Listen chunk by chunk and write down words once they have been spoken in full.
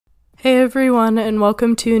Hey everyone, and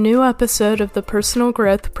welcome to a new episode of the Personal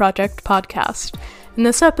Growth Project podcast. In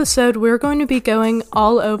this episode, we're going to be going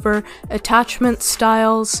all over attachment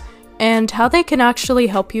styles and how they can actually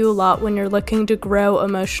help you a lot when you're looking to grow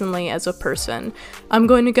emotionally as a person. I'm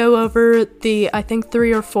going to go over the,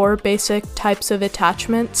 3 or 4 basic types of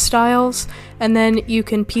attachment styles, and then you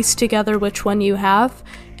can piece together which one you have,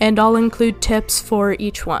 and I'll include tips for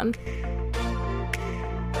each one.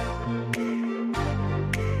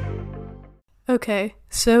 Okay,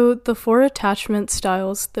 so the 4 attachment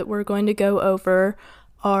styles that we're going to go over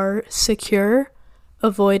are secure,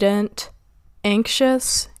 avoidant,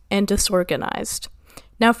 anxious, and disorganized.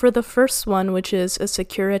 Now for the first one, which is a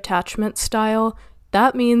secure attachment style,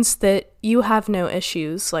 that means that you have no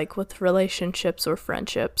issues like with relationships or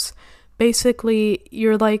friendships. Basically,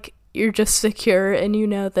 you're just secure and you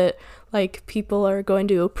know that people are going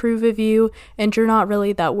to approve of you and you're not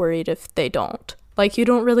really that worried if they don't. You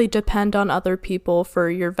don't really depend on other people for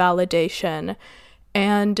your validation,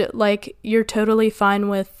 and you're totally fine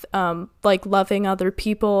with loving other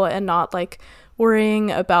people and not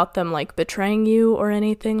worrying about them betraying you or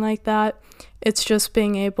anything like that. It's just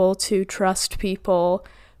being able to trust people,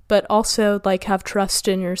 but also have trust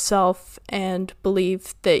in yourself and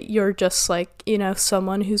believe that you're just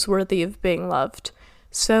someone who's worthy of being loved.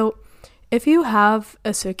 So if you have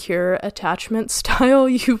a secure attachment style,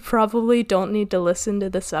 you probably don't need to listen to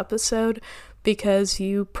this episode because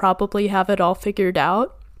you probably have it all figured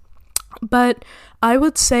out. But I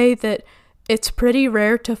would say that it's pretty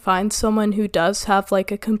rare to find someone who does have a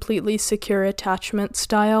completely secure attachment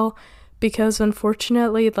style, because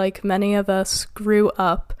unfortunately many of us grew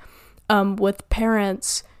up with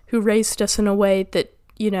parents who raised us in a way that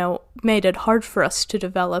made it hard for us to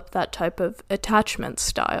develop that type of attachment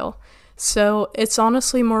style. So it's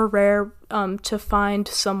honestly more rare to find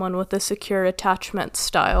someone with a secure attachment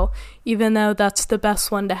style, even though that's the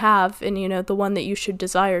best one to have and, the one that you should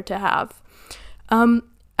desire to have.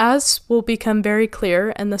 As will become very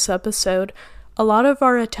clear in this episode, a lot of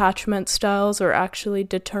our attachment styles are actually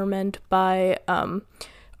determined by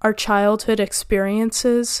our childhood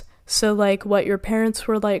experiences. So what your parents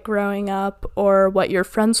were like growing up or what your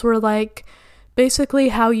friends were like. Basically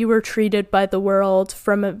how you were treated by the world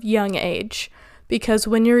from a young age. Because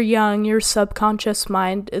when you're young, your subconscious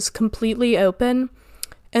mind is completely open.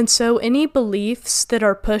 And so any beliefs that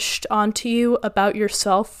are pushed onto you about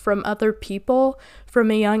yourself from other people from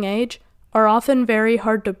a young age are often very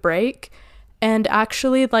hard to break and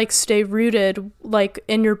actually stay rooted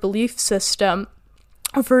in your belief system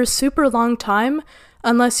for a super long time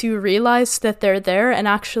unless you realize that they're there and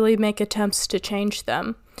actually make attempts to change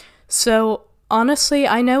them. So honestly,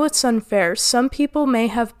 I know it's unfair. Some people may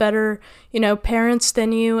have better, parents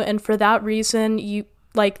than you, and for that reason,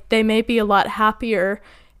 they may be a lot happier,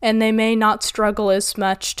 and they may not struggle as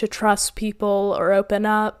much to trust people or open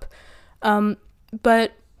up.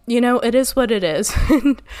 But, it is what it is.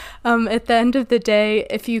 At the end of the day,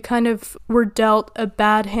 if you kind of were dealt a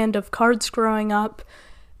bad hand of cards growing up,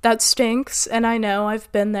 that stinks, and I know, I've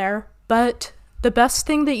been there, but the best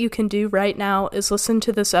thing that you can do right now is listen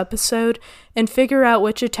to this episode and figure out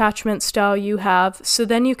which attachment style you have, so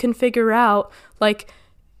then you can figure out,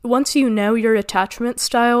 once you know your attachment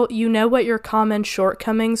style, you know what your common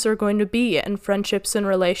shortcomings are going to be in friendships and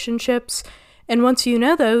relationships, and once you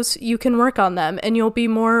know those, you can work on them, and you'll be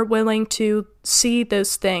more willing to see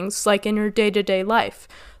those things, in your day-to-day life.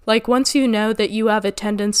 Once you know that you have a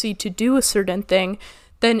tendency to do a certain thing,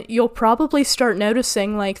 then you'll probably start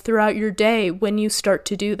noticing throughout your day when you start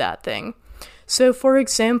to do that thing. So for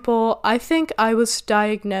example, I think I was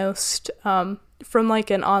diagnosed from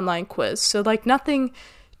an online quiz. So nothing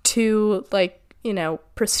too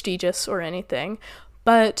prestigious or anything,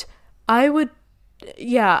 but I would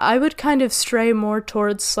kind of stray more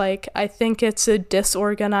towards I think it's a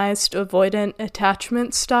disorganized avoidant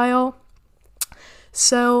attachment style.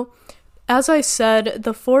 So as I said,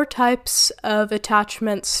 the 4 types of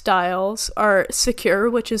attachment styles are secure,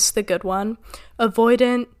 which is the good one,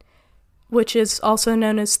 avoidant, which is also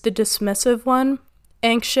known as the dismissive one,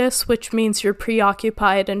 anxious, which means you're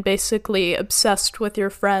preoccupied and basically obsessed with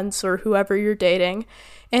your friends or whoever you're dating,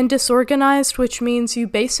 and disorganized, which means you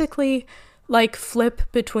basically flip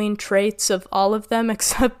between traits of all of them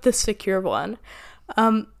except the secure one.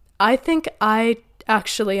 I think I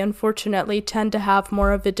actually, unfortunately, tend to have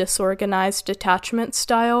more of a disorganized attachment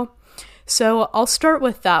style. So I'll start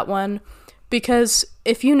with that one, because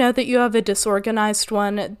if you know that you have a disorganized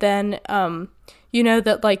one, then you know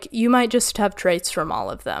that you might just have traits from all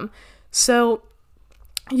of them. So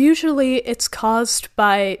Usually it's caused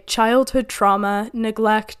by childhood trauma,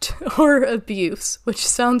 neglect, or abuse, which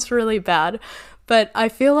sounds really bad, but I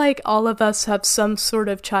feel like all of us have some sort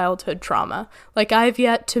of childhood trauma. Like, I've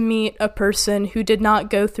yet to meet a person who did not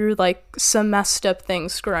go through, like, some messed up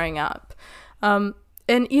things growing up. And,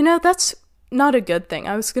 that's not a good thing.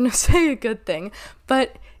 I was gonna say a good thing,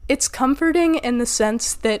 but it's comforting in the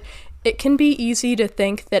sense that it can be easy to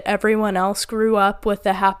think that everyone else grew up with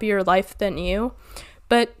a happier life than you.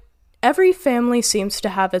 But every family seems to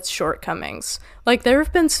have its shortcomings. Like, there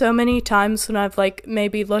have been so many times when I've, like,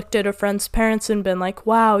 maybe looked at a friend's parents and been like,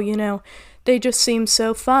 wow, they just seem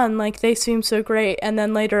so fun, like, they seem so great. And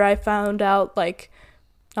then later I find out that,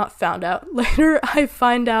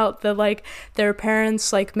 like, their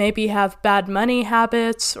parents, like, maybe have bad money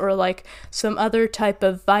habits or, like, some other type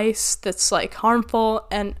of vice that's, like, harmful.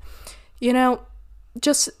 And,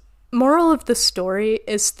 just moral of the story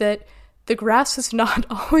is that the grass is not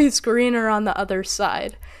always greener on the other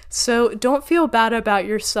side. So don't feel bad about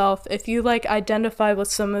yourself if you, like, identify with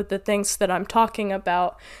some of the things that I'm talking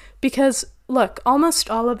about. Because, look,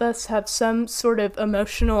 almost all of us have some sort of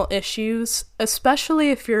emotional issues,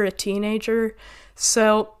 especially if you're a teenager.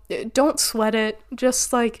 So don't sweat it.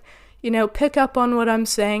 Just, like, pick up on what I'm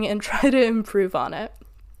saying and try to improve on it.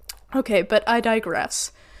 Okay, but I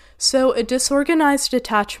digress. So a disorganized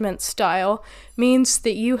attachment style means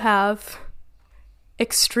that you have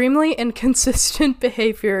extremely inconsistent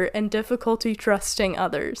behavior and difficulty trusting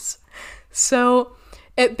others. So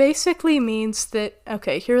it basically means that,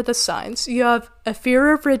 okay, here are the signs. You have a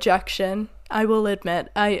fear of rejection. I will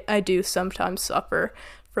admit, I do sometimes suffer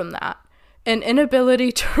from that. An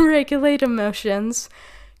inability to regulate emotions,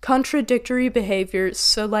 contradictory behaviors.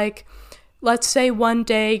 So, like, let's say one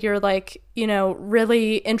day you're, like,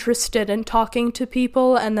 really interested in talking to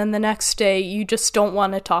people, and then the next day you just don't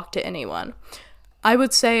want to talk to anyone. I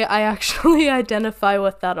would say I actually identify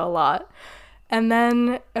with that a lot. And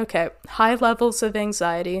then, okay, high levels of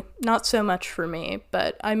anxiety, not so much for me,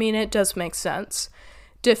 but I mean, it does make sense.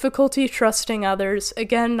 Difficulty trusting others,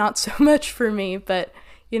 again, not so much for me, but,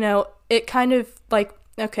 it kind of, like,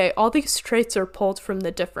 okay, all these traits are pulled from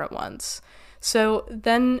the different ones. So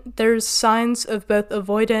then there's signs of both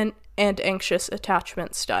avoidant and anxious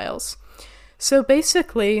attachment styles. So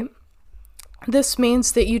basically, this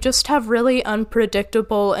means that you just have really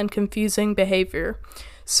unpredictable and confusing behavior.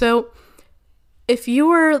 So if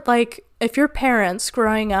your parents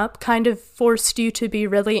growing up kind of forced you to be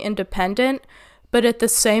really independent, but at the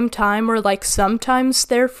same time were, like, sometimes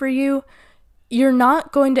there for you, you're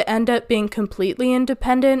not going to end up being completely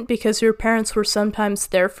independent because your parents were sometimes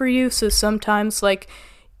there for you. So sometimes, like,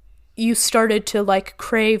 you started to, like,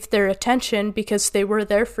 crave their attention because they were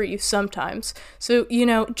there for you sometimes. So,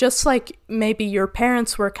 just like maybe your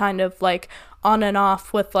parents were kind of, like, on and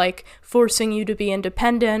off with, like, forcing you to be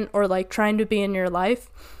independent or, like, trying to be in your life,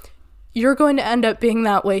 you're going to end up being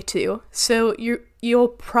that way too. So you'll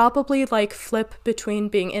probably, like, flip between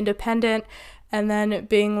being independent and then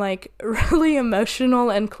being, like, really emotional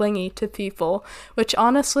and clingy to people, which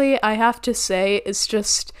honestly, I have to say, is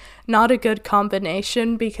just not a good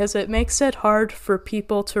combination because it makes it hard for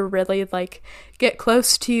people to really, like, get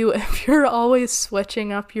close to you if you're always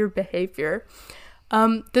switching up your behavior.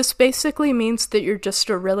 This basically means that you're just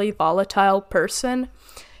a really volatile person.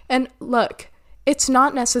 And look, it's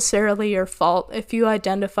not necessarily your fault if you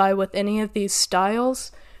identify with any of these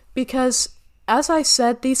styles, because as I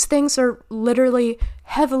said, these things are literally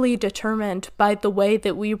heavily determined by the way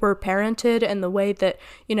that we were parented and the way that,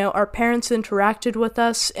 our parents interacted with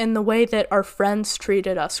us and the way that our friends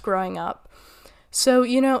treated us growing up. So,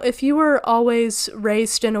 if you were always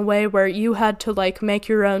raised in a way where you had to, like, make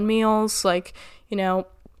your own meals, like, no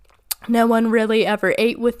one really ever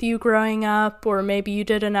ate with you growing up, or maybe you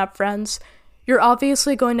didn't have friends, you're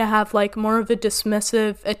obviously going to have, like, more of a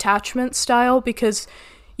dismissive attachment style because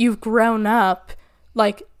you've grown up,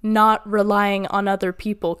 like, not relying on other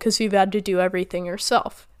people because you've had to do everything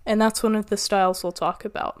yourself. And that's one of the styles we'll talk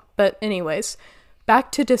about. But anyways,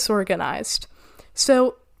 back to disorganized.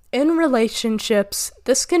 So in relationships,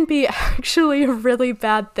 this can be actually a really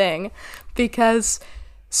bad thing because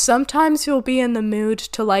sometimes you'll be in the mood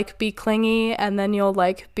to, like, be clingy, and then you'll,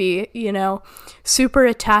 like, be, super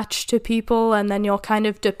attached to people, and then you'll kind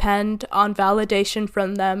of depend on validation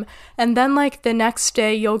from them. And then, like, the next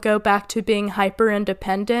day you'll go back to being hyper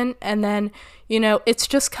independent, and then, it's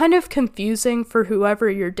just kind of confusing for whoever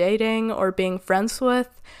you're dating or being friends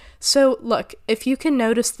with. So look, if you can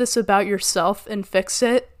notice this about yourself and fix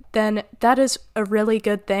it, then that is a really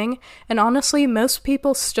good thing. And honestly, most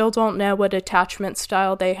people still don't know what attachment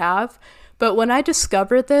style they have, But when I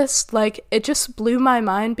discovered this, like, it just blew my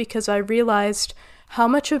mind because I realized how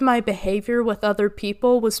much of my behavior with other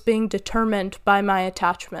people was being determined by my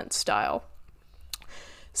attachment style.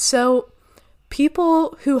 So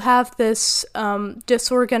people who have this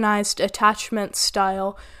disorganized attachment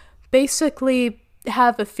style basically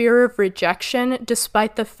have a fear of rejection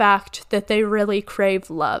despite the fact that they really crave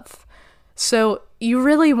love. So you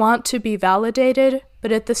really want to be validated,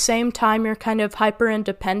 but at the same time you're kind of hyper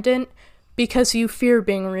independent because you fear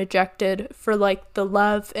being rejected for like the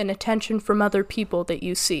love and attention from other people that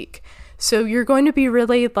you seek. So you're going to be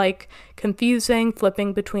really like confusing,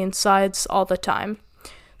 flipping between sides all the time.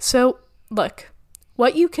 So look,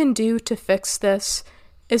 what you can do to fix this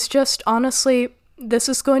is just honestly, this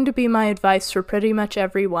is going to be my advice for pretty much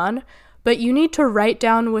everyone, but you need to write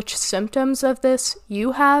down which symptoms of this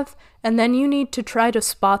you have, and then you need to try to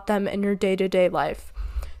spot them in your day-to-day life.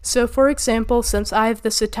 So for example, since I have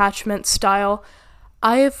this attachment style,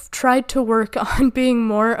 I have tried to work on being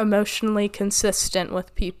more emotionally consistent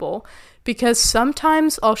with people, because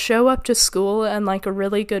sometimes I'll show up to school in like a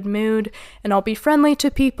really good mood and I'll be friendly to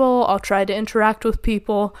people, I'll try to interact with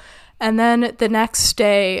people, and then the next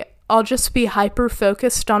day I'll just be hyper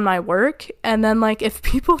focused on my work, and then like if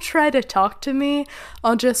people try to talk to me,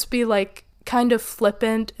 I'll just be like kind of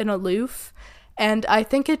flippant and aloof. And I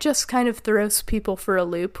think it just kind of throws people for a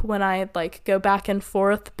loop when I like go back and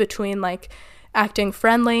forth between like acting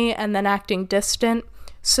friendly and then acting distant.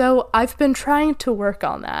 So I've been trying to work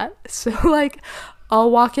on that. So like I'll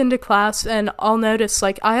walk into class and I'll notice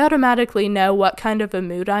like I automatically know what kind of a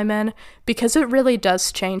mood I'm in, because it really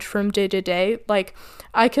does change from day to day. Like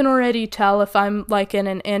I can already tell if I'm like in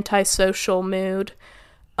an antisocial mood,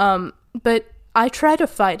 but I try to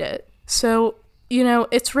fight it. So, you know,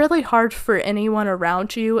 it's really hard for anyone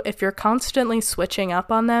around you if you're constantly switching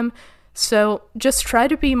up on them. So just try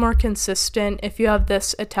to be more consistent if you have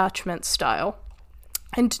this attachment style.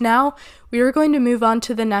 And now we are going to move on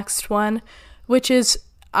to the next one, which is,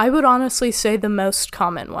 I would honestly say, the most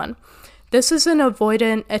common one. This is an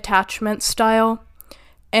avoidant attachment style,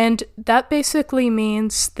 and that basically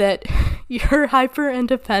means that you're hyper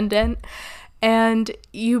independent and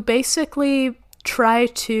you basically try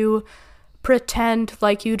to pretend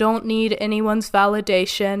like you don't need anyone's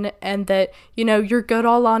validation and that, you know, you're good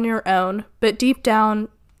all on your own, but deep down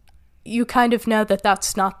you kind of know that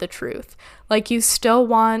that's not the truth. Like you still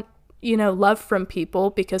want, you know, love from people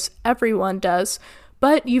because everyone does,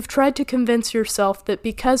 but you've tried to convince yourself that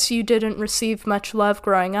because you didn't receive much love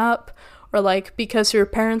growing up, or like because your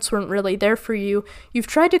parents weren't really there for you, you've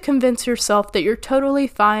tried to convince yourself that you're totally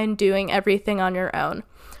fine doing everything on your own.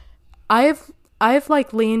 I've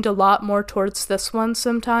like leaned a lot more towards this one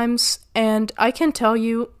sometimes, and I can tell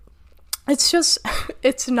you, it's just,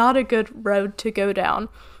 it's not a good road to go down.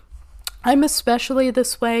 I'm especially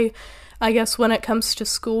this way, I guess, when it comes to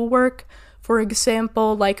schoolwork. For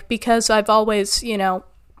example, like because I've always, you know,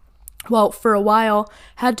 well, for a while,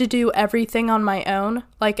 had to do everything on my own.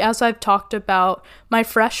 Like as I've talked about, my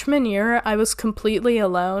freshman year, I was completely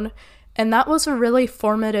alone, and that was a really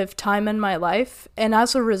formative time in my life, and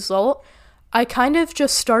as a result, I kind of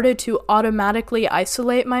just started to automatically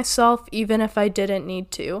isolate myself even if I didn't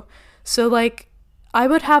need to. So like, I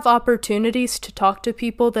would have opportunities to talk to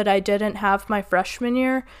people that I didn't have my freshman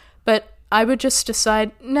year, but I would just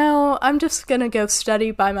decide, no, I'm just gonna go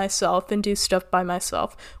study by myself and do stuff by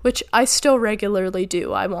myself, which I still regularly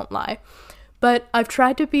do, I won't lie. But I've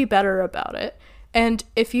tried to be better about it. And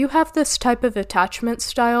if you have this type of attachment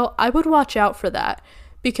style, I would watch out for that.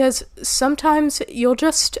 Because sometimes you'll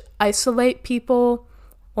just isolate people,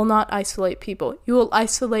 well, not isolate people, you will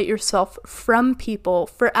isolate yourself from people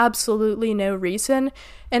for absolutely no reason.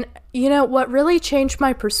 And, you know, what really changed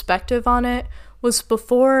my perspective on it was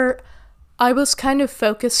before I was kind of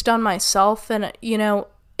focused on myself, and, you know,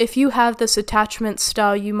 if you have this attachment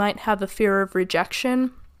style, you might have a fear of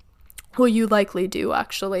rejection. Well, you likely do,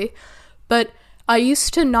 actually. But I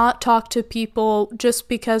used to not talk to people just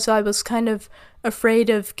because I was kind of afraid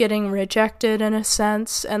of getting rejected in a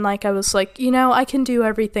sense, and like I was like, you know, I can do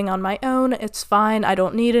everything on my own, it's fine, I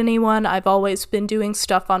don't need anyone, I've always been doing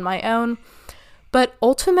stuff on my own. But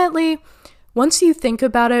ultimately, once you think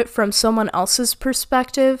about it from someone else's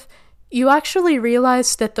perspective, you actually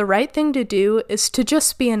realize that the right thing to do is to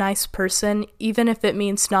just be a nice person, even if it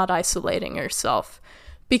means not isolating yourself.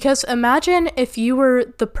 Because imagine if you were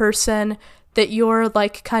the person that you're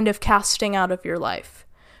like kind of casting out of your life.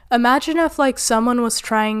 Imagine if like someone was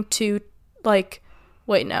trying to like,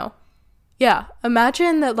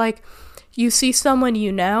 imagine that like you see someone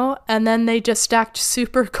you know, and then they just act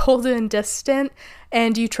super cold and distant,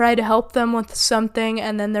 and you try to help them with something,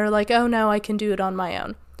 and then they're like, oh no, I can do it on my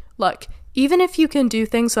own. Look, even if you can do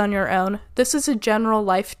things on your own, this is a general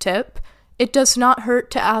life tip. It does not hurt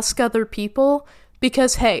to ask other people,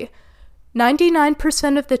 because hey,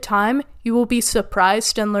 99% of the time, you will be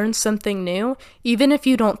surprised and learn something new, even if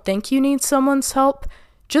you don't think you need someone's help.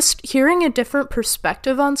 Just hearing a different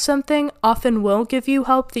perspective on something often will give you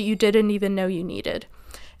help that you didn't even know you needed.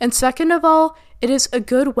 And second of all, it is a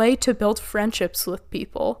good way to build friendships with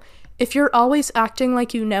people. If you're always acting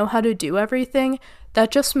like you know how to do everything, that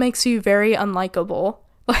just makes you very unlikable.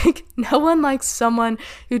 Like, no one likes someone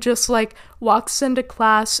who just, like, walks into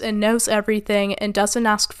class and knows everything and doesn't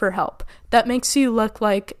ask for help. That makes you look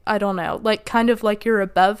like, I don't know, like, kind of like you're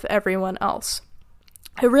above everyone else.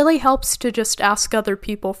 It really helps to just ask other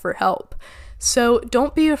people for help. So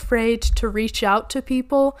don't be afraid to reach out to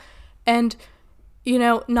people, and, you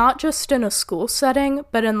know, not just in a school setting,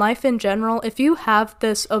 but in life in general. If you have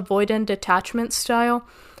this avoidant attachment style,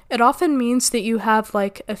 it often means that you have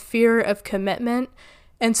like a fear of commitment,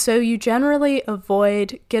 and so you generally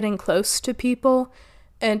avoid getting close to people.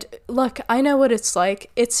 And look, I know what it's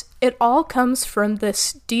like. It all comes from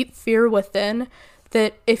this deep fear within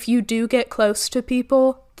that if you do get close to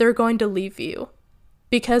people, they're going to leave you.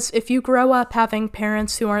 Because if you grow up having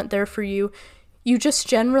parents who aren't there for you, you just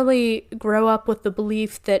generally grow up with the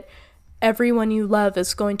belief that everyone you love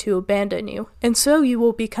is going to abandon you. And so you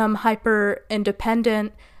will become hyper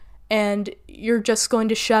independent, and you're just going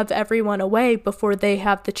to shove everyone away before they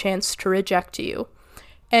have the chance to reject you.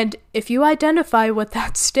 And if you identify with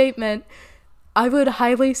that statement, I would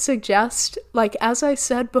highly suggest, like as I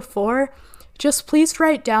said before, just please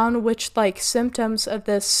write down which like symptoms of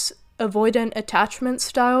this avoidant attachment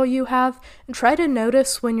style you have and try to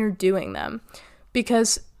notice when you're doing them.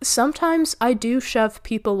 Because sometimes I do shove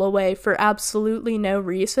people away for absolutely no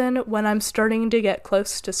reason when I'm starting to get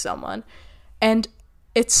close to someone. And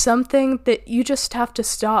it's something that you just have to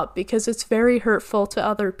stop because it's very hurtful to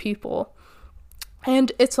other people.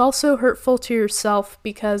 And it's also hurtful to yourself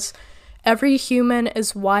because every human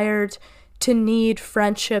is wired to need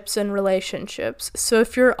friendships and relationships. So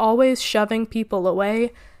if you're always shoving people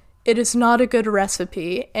away, it is not a good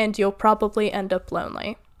recipe, and you'll probably end up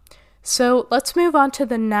lonely. So let's move on to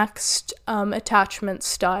the next attachment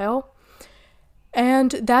style.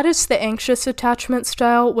 And that is the anxious attachment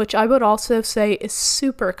style, which I would also say is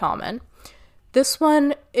super common. This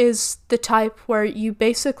one is the type where you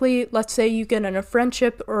basically, let's say you get in a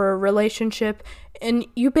friendship or a relationship, and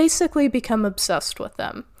you basically become obsessed with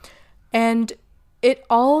them. And it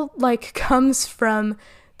all like comes from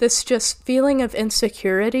this just feeling of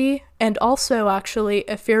insecurity, and also actually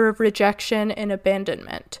a fear of rejection and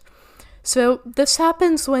abandonment. So this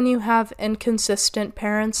happens when you have inconsistent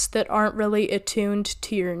parents that aren't really attuned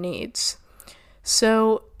to your needs.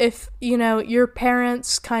 So if, you know, your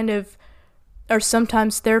parents kind of are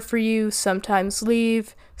sometimes there for you, sometimes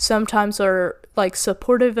leave, sometimes are like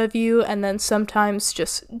supportive of you, and then sometimes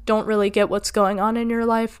just don't really get what's going on in your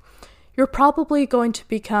life, you're probably going to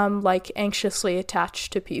become like anxiously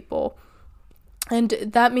attached to people. And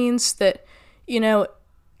that means that, you know,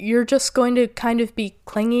 you're just going to kind of be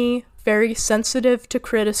clingy, very sensitive to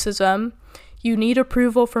criticism. You need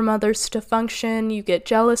approval from others to function. You get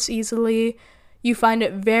jealous easily. You find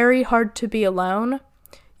it very hard to be alone.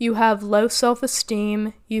 You have low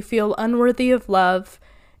self-esteem. You feel unworthy of love.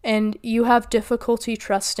 And you have difficulty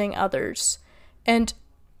trusting others. And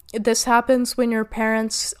this happens when your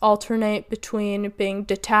parents alternate between being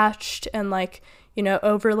detached and like, you know,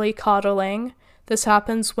 overly coddling. This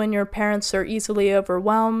happens when your parents are easily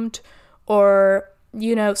overwhelmed, or,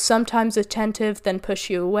 you know, sometimes attentive then push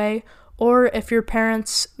you away, or if your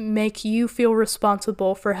parents make you feel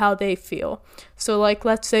responsible for how they feel. So like,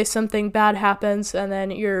 let's say something bad happens and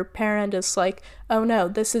then your parent is like, oh no,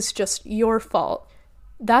 this is just your fault.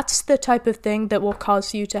 That's the type of thing that will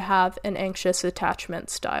cause you to have an anxious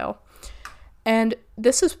attachment style. And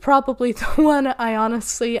this is probably the one I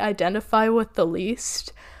honestly identify with the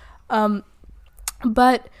least.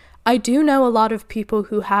 But I do know a lot of people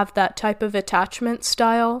who have that type of attachment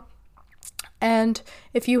style. And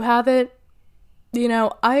if you have it, you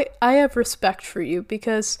know, I have respect for you,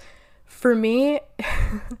 because for me,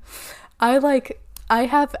 I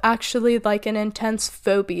have actually like an intense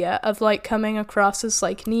phobia of like coming across as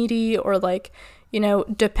like needy or like, you know,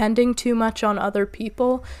 depending too much on other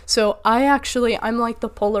people. So I'm like the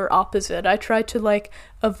polar opposite. I try to like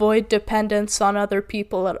avoid dependence on other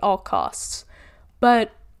people at all costs.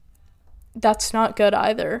 But that's not good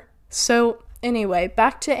either. So anyway,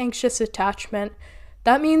 back to anxious attachment.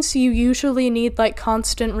 that means you usually need like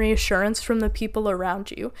constant reassurance from the people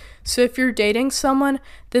around you. So if you're dating someone,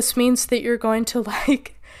 this means that you're going to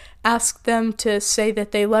like ask them to say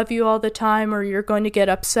that they love you all the time, or you're going to get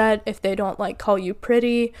upset if they don't like call you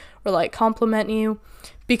pretty or like compliment you,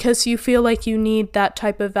 because you feel like you need that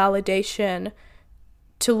type of validation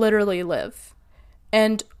to literally live.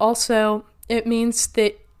 And also, it means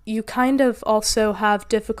that you kind of also have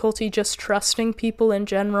difficulty just trusting people in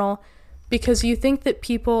general, because you think that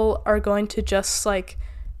people are going to just like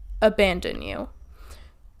abandon you.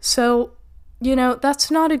 So,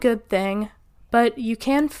 that's not a good thing, but you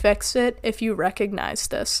can fix it if you recognize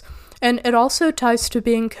this. And it also ties to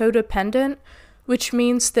being codependent, which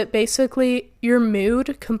means that basically your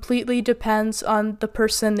mood completely depends on the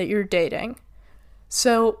person that you're dating.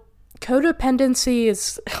 So codependency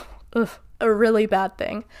is a really bad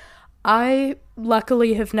thing. I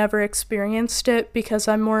luckily have never experienced it because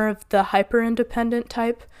I'm more of the hyper-independent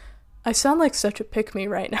type. I sound like such a pick-me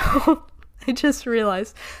right now. I just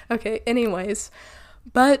realized. Okay, anyways.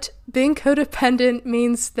 But being codependent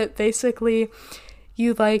means that basically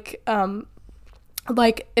you like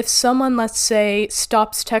if someone, let's say,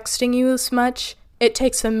 stops texting you as much, it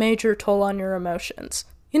takes a major toll on your emotions.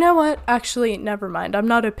 You know what? Actually, never mind. I'm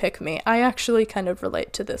not a pick-me. I actually kind of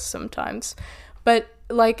relate to this sometimes. But,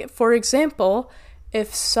 like, for example,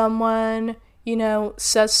 if someone,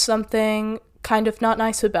 says something kind of not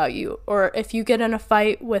nice about you, or if you get in a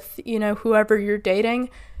fight with, whoever you're dating,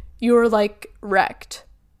 you're, like, wrecked.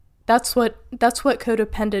 That's what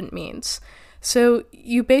codependent means. So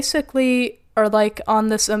you basically are like on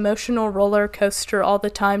this emotional roller coaster all the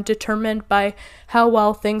time, determined by how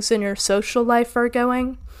well things in your social life are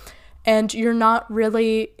going, and you're not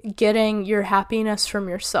really getting your happiness from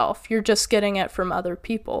yourself. You're just getting it from other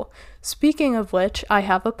people. Speaking of which, I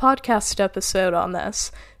have a podcast episode on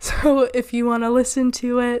this, so if you want to listen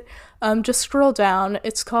to it, just scroll down.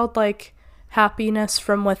 It's called like Happiness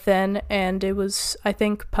from Within, and it was, I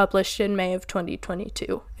think, published in May of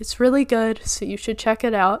 2022. It's really good, so you should check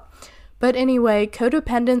it out. But anyway,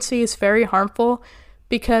 codependency is very harmful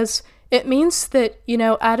because it means that,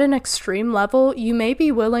 at an extreme level, you may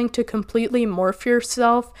be willing to completely morph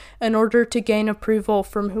yourself in order to gain approval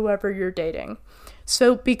from whoever you're dating.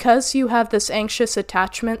 So because you have this anxious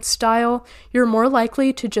attachment style, you're more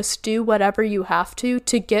likely to just do whatever you have to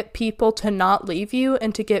get people to not leave you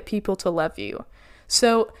and to get people to love you.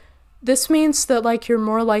 So this means that like you're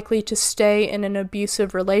more likely to stay in an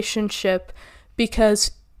abusive relationship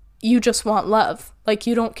because you just want love. Like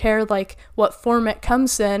you don't care like what form it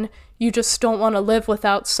comes in, you just don't want to live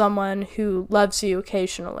without someone who loves you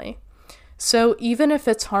occasionally. So even if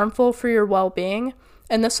it's harmful for your well-being,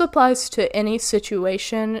 and this applies to any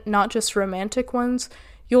situation, not just romantic ones,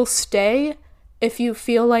 you'll stay if you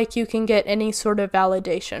feel like you can get any sort of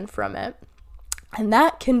validation from it. And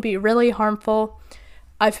that can be really harmful.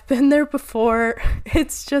 I've been there before.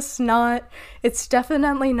 It's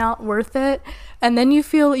definitely not worth it. And then you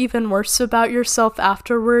feel even worse about yourself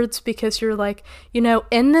afterwards because you're like,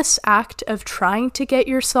 in this act of trying to get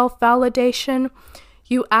yourself validation,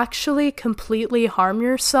 you actually completely harm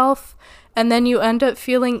yourself. And then you end up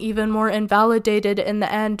feeling even more invalidated in the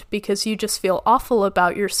end because you just feel awful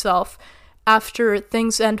about yourself after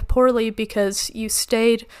things end poorly because you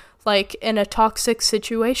stayed like in a toxic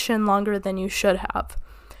situation longer than you should have.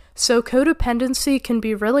 So codependency can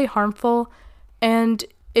be really harmful, and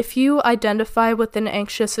if you identify with an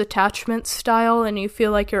anxious attachment style and you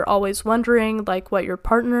feel like you're always wondering like what your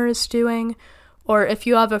partner is doing, or if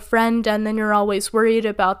you have a friend and then you're always worried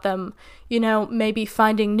about them, maybe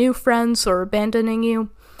finding new friends or abandoning you,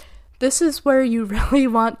 this is where you really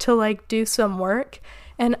want to like do some work.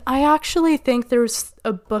 And I actually think there's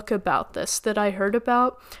a book about this that I heard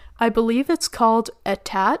about. I believe it's called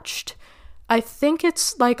Attached. I think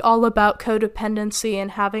it's like all about codependency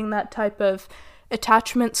and having that type of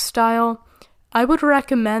attachment style. I would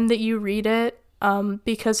recommend that you read it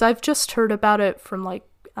because I've just heard about it from like,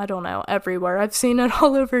 I don't know, everywhere. I've seen it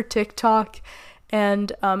all over TikTok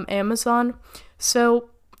and Amazon. So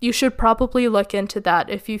you should probably look into that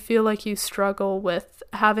if you feel like you struggle with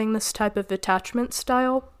having this type of attachment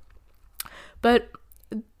style. But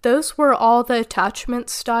those were all the attachment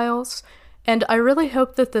styles. And I really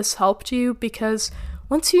hope that this helped you because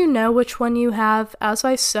once you know which one you have, as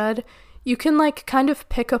I said, you can like kind of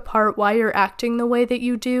pick apart why you're acting the way that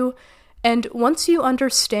you do. And once you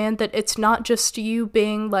understand that it's not just you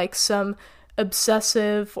being like some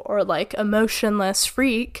obsessive or like emotionless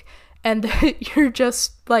freak, and that you're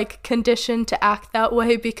just like conditioned to act that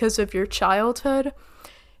way because of your childhood,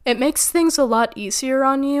 It makes things a lot easier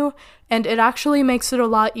on you, and it actually makes it a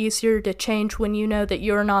lot easier to change when you know that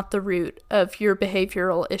you're not the root of your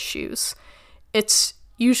behavioral issues. It's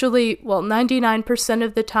usually, 99%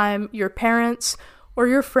 of the time, your parents or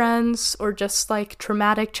your friends or just like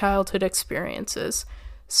traumatic childhood experiences.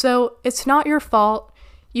 So it's not your fault.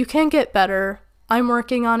 You can get better. I'm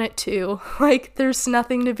working on it too. Like, there's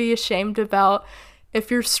nothing to be ashamed about. If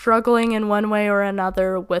you're struggling in one way or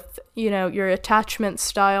another with, your attachment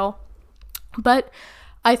style. But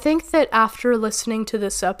I think that after listening to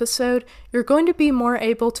this episode, you're going to be more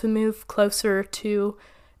able to move closer to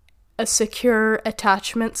a secure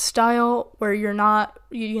attachment style where you're not,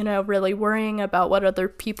 really worrying about what other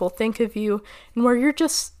people think of you, and where you're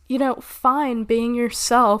just, fine being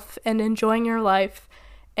yourself and enjoying your life,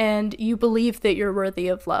 and you believe that you're worthy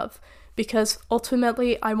of love. Because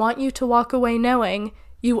ultimately, I want you to walk away knowing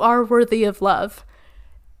you are worthy of love.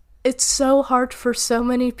 It's so hard for so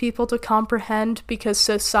many people to comprehend because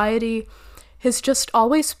society has just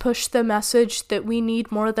always pushed the message that we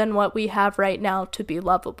need more than what we have right now to be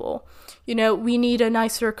lovable. We need a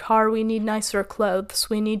nicer car, we need nicer clothes,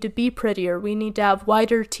 we need to be prettier, we need to have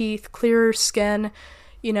whiter teeth, clearer skin,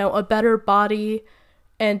 a better body,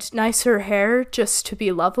 and nicer hair just to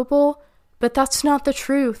be lovable. But that's not the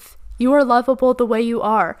truth. You are lovable the way you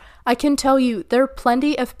are. I can tell you, there are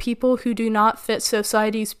plenty of people who do not fit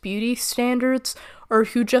society's beauty standards or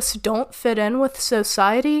who just don't fit in with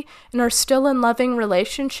society and are still in loving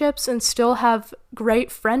relationships and still have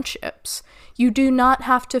great friendships. You do not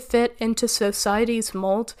have to fit into society's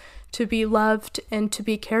mold to be loved and to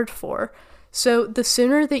be cared for. So the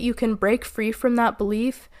sooner that you can break free from that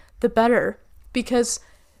belief, the better. Because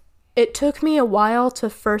it took me a while to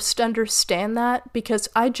first understand that, because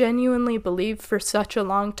I genuinely believed for such a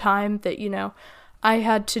long time that, I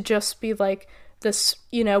had to just be like this,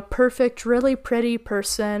 perfect, really pretty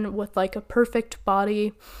person with like a perfect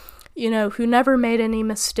body, who never made any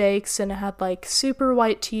mistakes and had like super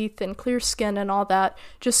white teeth and clear skin and all that,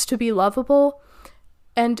 just to be lovable.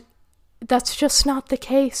 And that's just not the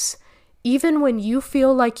case. Even when you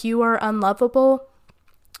feel like you are unlovable,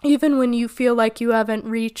 even when you feel like you haven't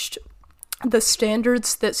reached the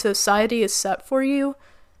standards that society has set for you,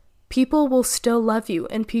 people will still love you,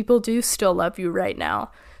 and people do still love you right now.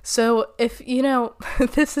 So if,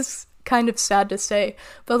 this is kind of sad to say,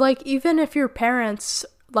 but like, even if your parents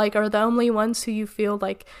like are the only ones who you feel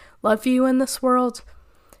like love you in this world,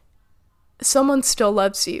 someone still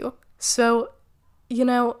loves you. So,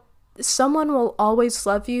 someone will always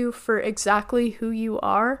love you for exactly who you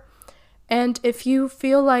are. And if you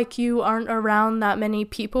feel like you aren't around that many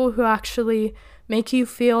people who actually make you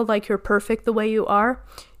feel like you're perfect the way you are,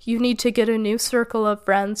 you need to get a new circle of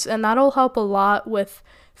friends, and that'll help a lot with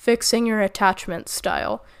fixing your attachment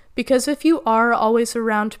style. Because if you are always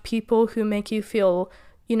around people who make you feel,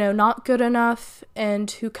 not good enough, and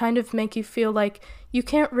who kind of make you feel like you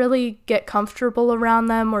can't really get comfortable around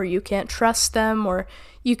them, or you can't trust them, or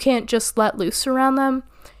you can't just let loose around them,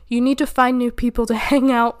 you need to find new people to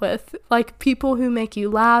hang out with, like people who make you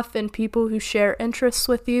laugh and people who share interests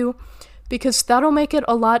with you, because that'll make it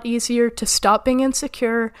a lot easier to stop being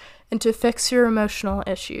insecure and to fix your emotional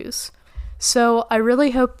issues. So I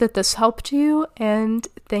really hope that this helped you, and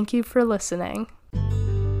thank you for listening.